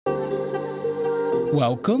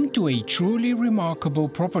Welcome to a truly remarkable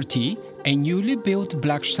property, a newly built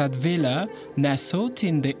Blakstad Villa nestled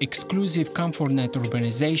in the exclusive Can Furnet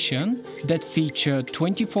urbanization that feature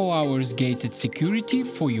 24 hours gated security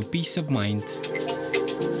for your peace of mind.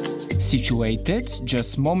 Situated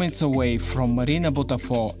just moments away from Marina,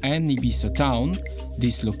 Botafoch and Ibiza Town,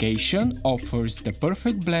 this location offers the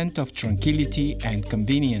perfect blend of tranquility and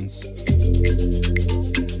convenience.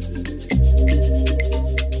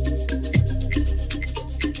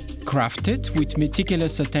 Crafted with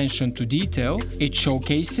meticulous attention to detail, it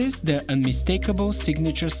showcases the unmistakable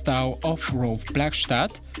signature style of Rolf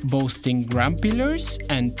Blakstad, boasting grand pillars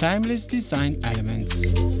and timeless design elements.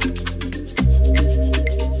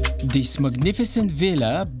 This magnificent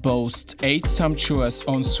villa boasts 8 sumptuous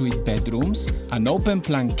ensuite bedrooms, an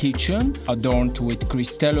open-plan kitchen adorned with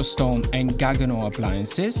Cristello stone and Gaggenau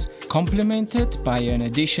appliances, complemented by an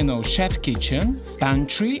additional chef kitchen,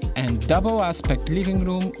 pantry and double-aspect living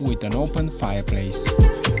room with an open fireplace.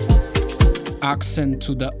 Accent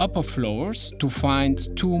to the upper floors to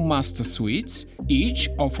find 2 master suites, each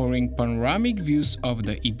offering panoramic views of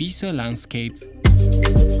the Ibiza landscape.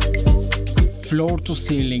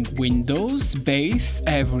 Floor-to-ceiling windows bathe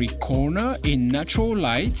every corner in natural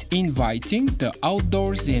light, inviting the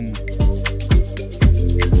outdoors in.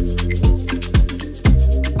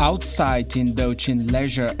 Outside, indulge in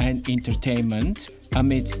leisure and entertainment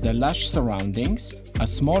amidst the lush surroundings. A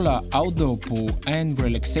smaller outdoor pool and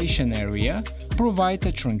relaxation area provide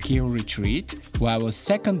a tranquil retreat, while a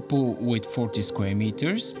second pool with 40 square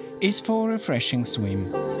meters is for a refreshing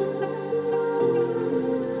swim.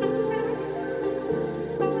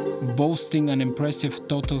 Boasting an impressive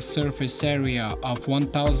total surface area of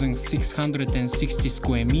 1,660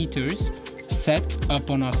 square meters, set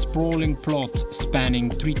upon a sprawling plot spanning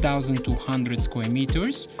 3,200 square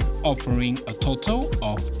meters, offering a total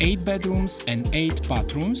of 8 bedrooms and 8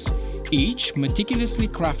 bathrooms, each meticulously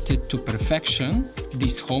crafted to perfection.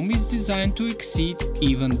 This home is designed to exceed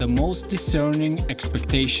even the most discerning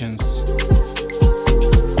expectations.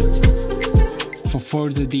 For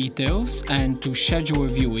further details and to schedule a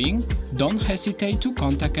viewing, don't hesitate to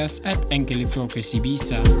contact us at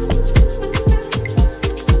engelvoelkersibiza.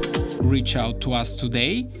 Reach out to us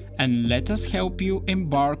today and let us help you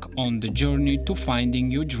embark on the journey to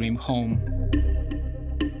finding your dream home.